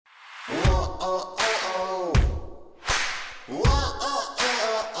Hey,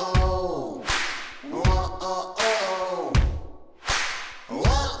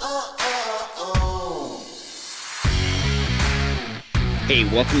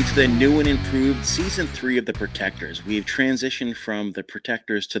 welcome to the new and improved Season 3 of The Protectors. We've transitioned from The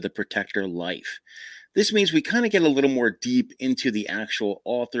Protectors to The Protector Life. This means we kind of get a little more deep into the actual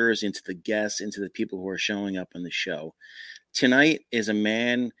authors, into the guests, into the people who are showing up on the show. Tonight is a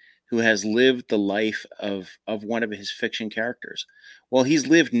man who has lived the life of one of his fiction characters. Well, he's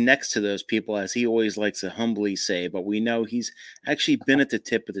lived next to those people, as he always likes to humbly say, but we know he's actually been at the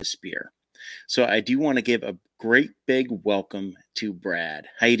tip of the spear. So I do want to give a great big welcome to Brad.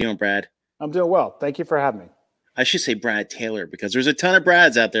 How you doing, Brad? I'm doing well. Thank you for having me. I should say Brad Taylor, because there's a ton of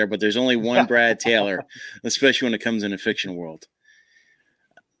Brads out there, but there's only one Brad Taylor, especially when it comes in the fiction world.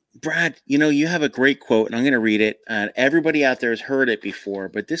 Brad, you have a great quote, and I'm going to read it. Everybody out there has heard it before,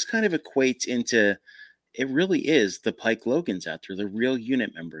 but this kind of equates into, it really is the Pike Logans out there, the real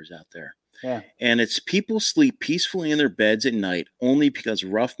unit members out there. Yeah. And it's people sleep peacefully in their beds at night only because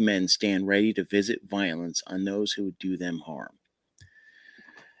rough men stand ready to visit violence on those who do them harm.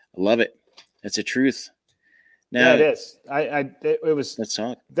 I love it. That's the truth. Now, yeah, it is. It was. Let's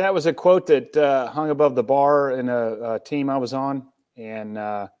talk. That was a quote that hung above the bar in a team I was on, and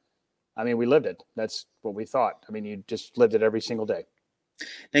we lived it. That's what we thought. You just lived it every single day.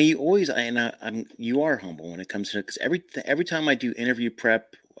 Now you always, you are humble when it comes to, because every time I do interview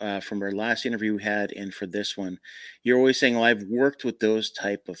prep. From our last interview we had and for this one, you're always saying, well, I've worked with those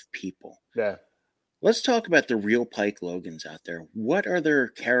type of people. Yeah. Let's talk about the real Pike Logans out there. What are their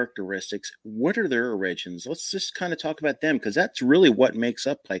characteristics? What are their origins? Let's just kind of talk about them, because that's really what makes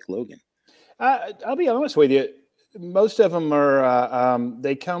up Pike Logan. I'll be honest with you. Most of them are,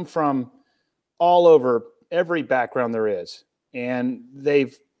 they come from all over, every background there is. And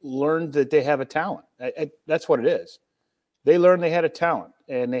they've learned that they have a talent. That's what it is. They learned they had a talent,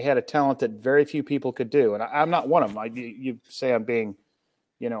 and they had a talent that very few people could do. And I'm not one of them. You say I'm being,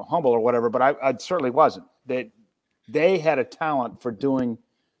 humble or whatever, but I certainly wasn't. They had a talent for doing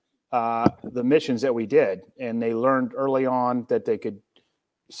the missions that we did, and they learned early on that they could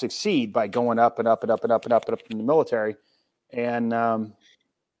succeed by going up and up and up and up and up and up in the military, and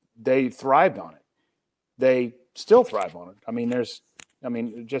they thrived on it. They still thrive on it.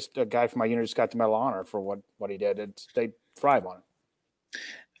 Just a guy from my unit just got the Medal of Honor for what he did. They thrive on it.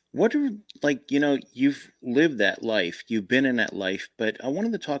 What are, you've lived that life, you've been in that life, but I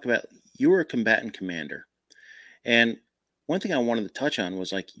wanted to talk about, you were a combatant commander. And one thing I wanted to touch on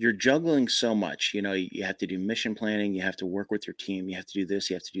was, you're juggling so much. You have to do mission planning, you have to work with your team, you have to do this,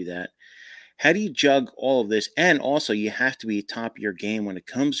 you have to do that. How do you juggle all of this? And also, you have to be top of your game when it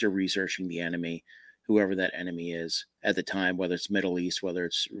comes to researching the enemy, whoever that enemy is at the time, whether it's Middle East, whether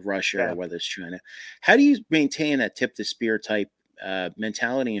it's Russia, or whether it's China. How do you maintain that tip the spear type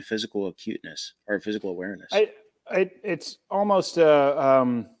mentality and physical acuteness or physical awareness? It's almost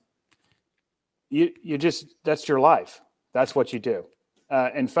you just, that's your life. That's what you do.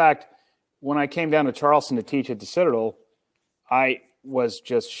 In fact, when I came down to Charleston to teach at the Citadel, I was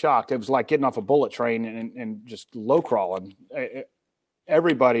just shocked. It was like getting off a bullet train and just low crawling.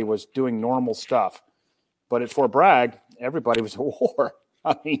 Everybody was doing normal stuff. But at Fort Bragg, everybody was at war.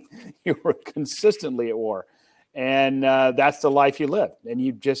 You were consistently at war. And that's the life you live. And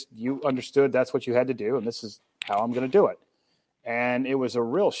you understood that's what you had to do. And this is how I'm going to do it. And it was a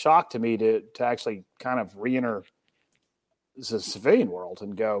real shock to me to actually kind of re-enter the civilian world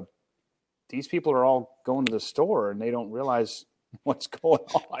and go, these people are all going to the store and they don't realize what's going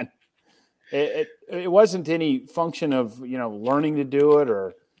on. It wasn't any function of, learning to do it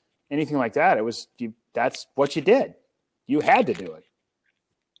or anything like that. It was that's what you did. You had to do it.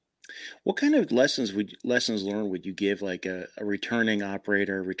 What kind of lessons learned would you give, like a returning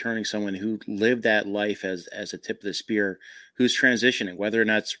operator, returning someone who lived that life as a tip of the spear, who's transitioning, whether or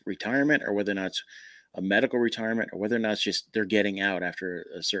not it's retirement or whether or not it's a medical retirement or whether or not it's just they're getting out after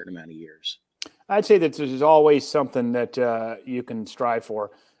a certain amount of years? I'd say that there's always something that you can strive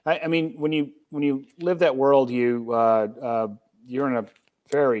for. When you live that world, you're in a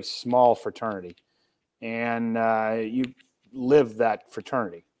very small fraternity, and you live that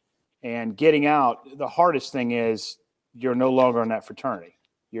fraternity. And getting out, the hardest thing is you're no longer in that fraternity.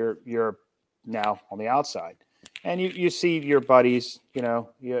 You're now on the outside, and you see your buddies.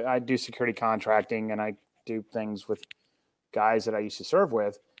 I do security contracting, and I do things with guys that I used to serve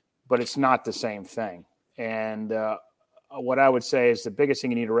with, but it's not the same thing. And what I would say is the biggest thing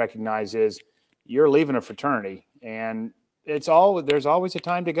you need to recognize is you're leaving a fraternity, and there's always a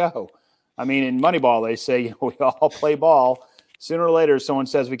time to go. In Moneyball, they say we all play ball. sooner or later, someone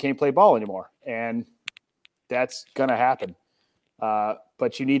says we can't play ball anymore, and that's going to happen.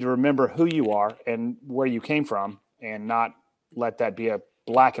 But you need to remember who you are and where you came from, and not let that be a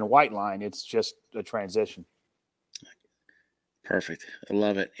black and white line. It's just a transition. Perfect. I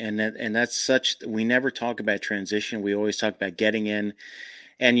love it. And that's such, we never talk about transition. We always talk about getting in.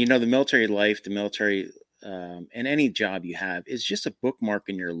 And the military life, the military, and any job you have is just a bookmark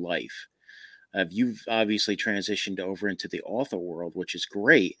in your life. You've obviously transitioned over into the author world, which is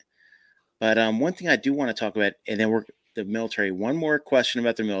great. But one thing I do want to talk about, and then the military. One more question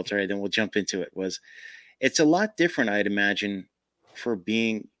about the military, then we'll jump into it. It's a lot different, I'd imagine, for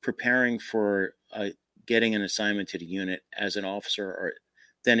preparing for getting an assignment to the unit as an officer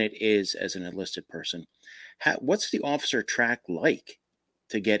than it is as an enlisted person. What's the officer track like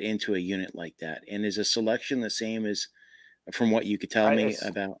to get into a unit like that? And is a selection the same as from what you could tell me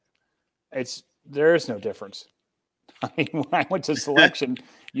about? There is no difference. I mean, when I went to selection,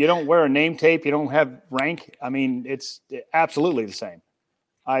 you don't wear a name tape, you don't have rank. I mean, it's absolutely the same.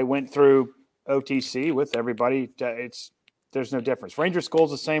 I went through OTC with everybody. There's no difference. Ranger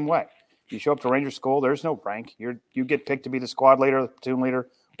School's the same way. You show up to Ranger School, there's no rank. You get picked to be the squad leader, the platoon leader,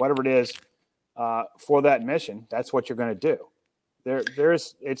 whatever it is, for that mission. That's what you're going to do.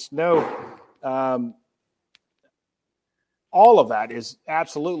 All of that is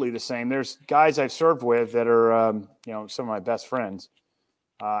absolutely the same. There's guys I've served with that are, some of my best friends.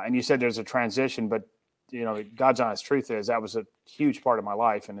 And you said there's a transition, but God's honest truth is that was a huge part of my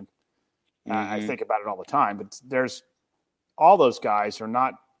life. And I think about it all the time, but all those guys are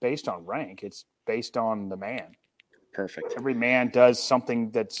not based on rank. It's based on the man. Perfect. Every man does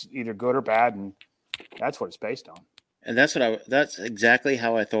something that's either good or bad. And that's what it's based on. And that's exactly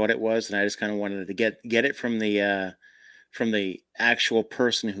how I thought it was. And I just kind of wanted to get it from the actual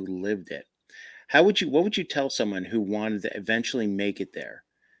person who lived it. What would you tell someone who wanted to eventually make it there?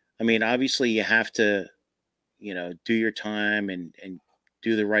 I mean, obviously you have to, do your time and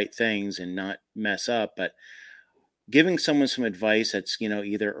do the right things and not mess up, but giving someone some advice that's,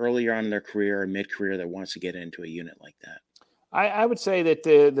 either earlier on in their career or mid-career that wants to get into a unit like that. I would say that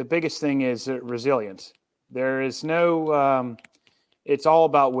the biggest thing is resilience. There is no, it's all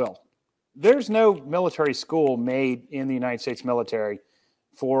about will. There's no military school made in the United States military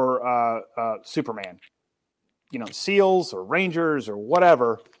for Superman. SEALs or Rangers or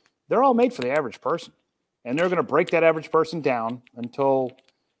whatever, they're all made for the average person. And they're going to break that average person down until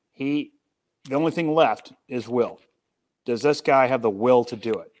the only thing left is will. Does this guy have the will to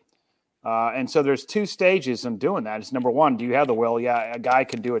do it? And so there's two stages in doing that. It's number one, do you have the will? Yeah, a guy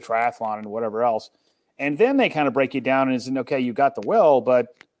can do a triathlon and whatever else. And then they kind of break you down and say, okay, you got the will, but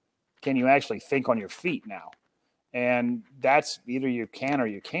can you actually think on your feet now? And that's either you can or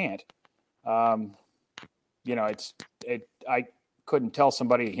you can't. I couldn't tell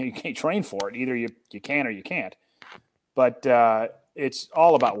somebody you can't train for it. Either you can or you can't. But it's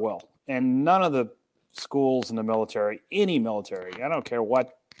all about will. And none of the schools in the military, any military, I don't care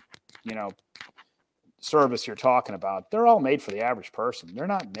what, service you're talking about, they're all made for the average person. They're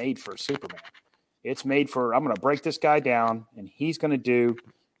not made for Superman. It's made for, I'm going to break this guy down and he's going to do.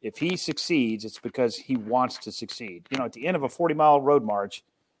 If he succeeds, it's because he wants to succeed. At the end of a 40-mile road march,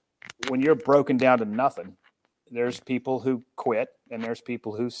 when you're broken down to nothing, there's people who quit, and there's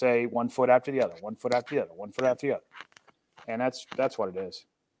people who say 1 foot after the other, 1 foot after the other, 1 foot after the other. And that's what it is.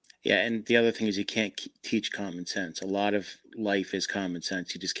 Yeah, and the other thing is you can't teach common sense. A lot of life is common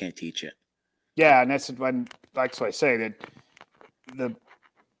sense. You just can't teach it. Yeah, and that's what I say that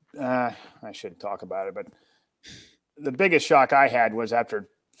I shouldn't talk about it, but the biggest shock I had was after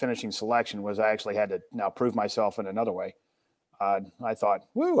finishing selection was I actually had to now prove myself in another way. I thought,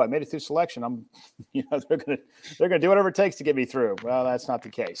 I made it through selection. They're gonna do whatever it takes to get me through. Well, that's not the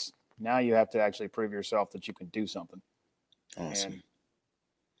case. Now you have to actually prove yourself that you can do something. Awesome.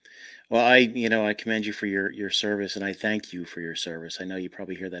 Well, I commend you for your service, and I thank you for your service. I know you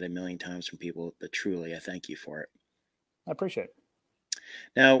probably hear that a million times from people, but truly, I thank you for it. I appreciate it.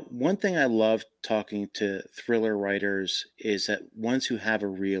 Now, one thing I love talking to thriller writers is that ones who have a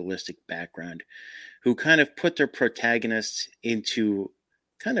realistic background, who kind of put their protagonists into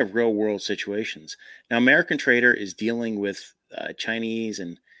kind of real world situations. Now, American Traitor is dealing with Chinese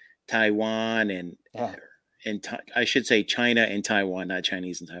and Taiwan and I should say China and Taiwan, not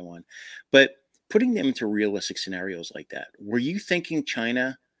Chinese and Taiwan, but putting them into realistic scenarios like that. Were you thinking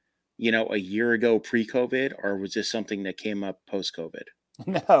China, a year ago pre-COVID, or was this something that came up post-COVID?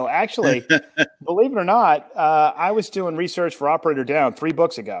 No, actually, believe it or not, I was doing research for Operator Down 3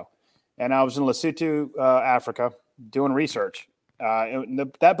 books ago, and I was in Lesotho, Africa, doing research.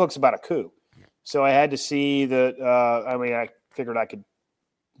 That book's about a coup. So I had to see figured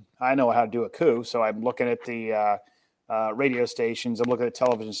I know how to do a coup. So I'm looking at the radio stations. I'm looking at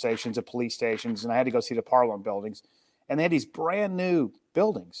television stations, the police stations, and I had to go see the Parliament buildings. And they had these brand new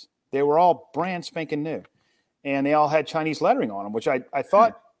buildings. They were all brand spanking new. And they all had Chinese lettering on them, which I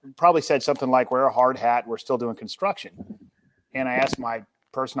thought probably said something like, wear a hard hat, we're still doing construction. And I asked my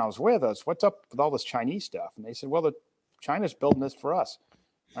person I was with, what's up with all this Chinese stuff? And they said, well, China's building this for us.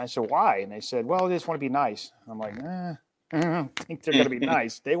 And I said, why? And they said, well, they just want to be nice. I'm like, I don't think they're going to be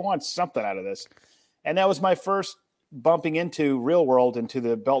nice. They want something out of this. And that was my first bumping into real world, into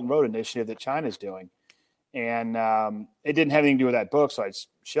the Belt and Road Initiative that China's doing. And it didn't have anything to do with that book, so I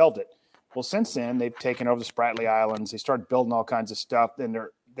shelved it. Well, since then, they've taken over the Spratly Islands. They started building all kinds of stuff. And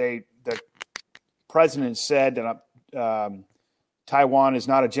the president said that Taiwan is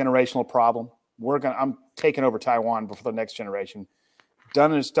not a generational problem. I'm taking over Taiwan before the next generation.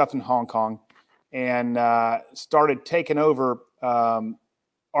 Done his stuff in Hong Kong, and started taking over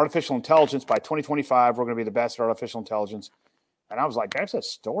artificial intelligence. By 2025, we're going to be the best at artificial intelligence. And I was like, there's a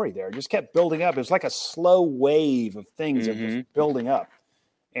story there. It just kept building up. It was like a slow wave of things that was building up.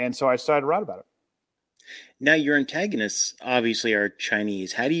 And so I decided to write about it. Now, your antagonists obviously are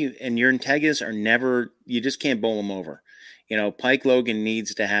Chinese. And your antagonists are never, you just can't bowl them over. Pike Logan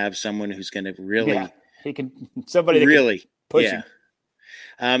needs to have someone who's going to really, somebody really push him.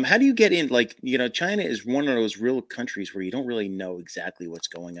 How do you get in? China is one of those real countries where you don't really know exactly what's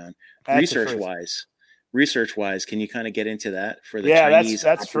going on. Research wise, can you kind of get into that for the Chinese?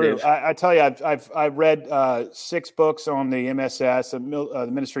 That's true. I tell you, I've read 6 books on the MSS, the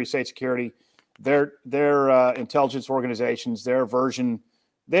Ministry of State Security, their intelligence organizations, their version.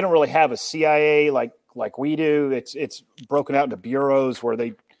 They don't really have a CIA like we do. It's broken out into bureaus where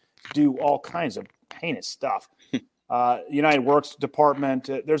they do all kinds of heinous stuff. United Works Department.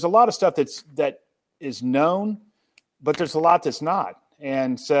 There's a lot of stuff that is known, but there's a lot that's not.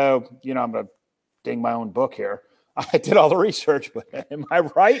 And so, I'm going to ding my own book here. I did all the research, but am I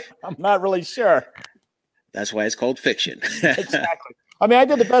right? I'm not really sure. That's why it's called fiction. Exactly. I mean, I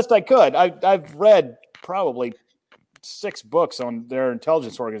did the best I could. I've read probably 6 books on their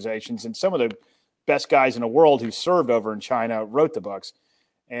intelligence organizations, and some of the best guys in the world who served over in China wrote the books.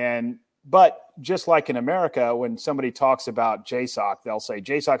 But just like in America, when somebody talks about JSOC, they'll say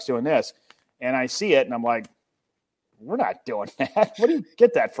JSOC's doing this, and I see it, and I'm like, we're not doing that. Where do you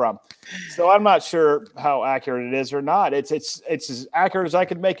get that from? So I'm not sure how accurate it is or not. It's as accurate as I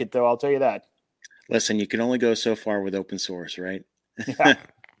could make it, though. I'll tell you that. Listen, you can only go so far with open source, right? Yeah.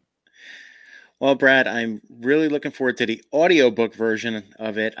 Well, Brad, I'm really looking forward to the audiobook version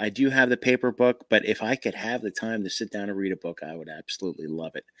of it. I do have the paper book, but if I could have the time to sit down and read a book, I would absolutely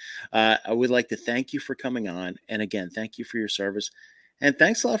love it. I would like to thank you for coming on. And again, thank you for your service. And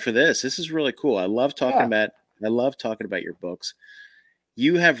thanks a lot for this. This is really cool. I love talking about your books.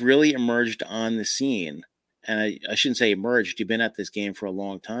 You have really emerged on the scene. And I shouldn't say emerged. You've been at this game for a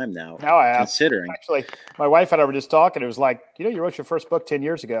long time now. Now I have. Considering. Actually, my wife and I were just talking. It was like, you wrote your first book 10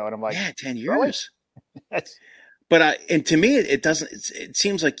 years ago. And I'm like, yeah, 10 years. Really? But and to me, it doesn't. It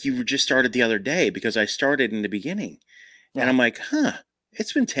seems like you just started the other day, because I started in the beginning. Yeah. And I'm like,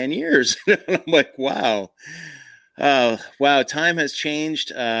 it's been 10 years. And I'm like, wow. Wow, time has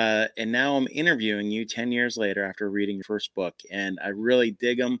changed, and now I'm interviewing you 10 years later after reading your first book, and I really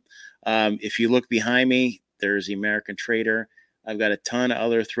dig them. If you look behind me, there's The American Traitor. I've got a ton of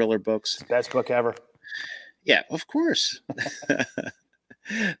other thriller books. Best book ever. Yeah, of course.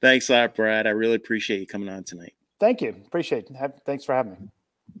 Thanks a lot, Brad. I really appreciate you coming on tonight. Thank you. Appreciate it. Thanks for having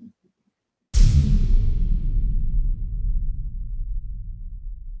me.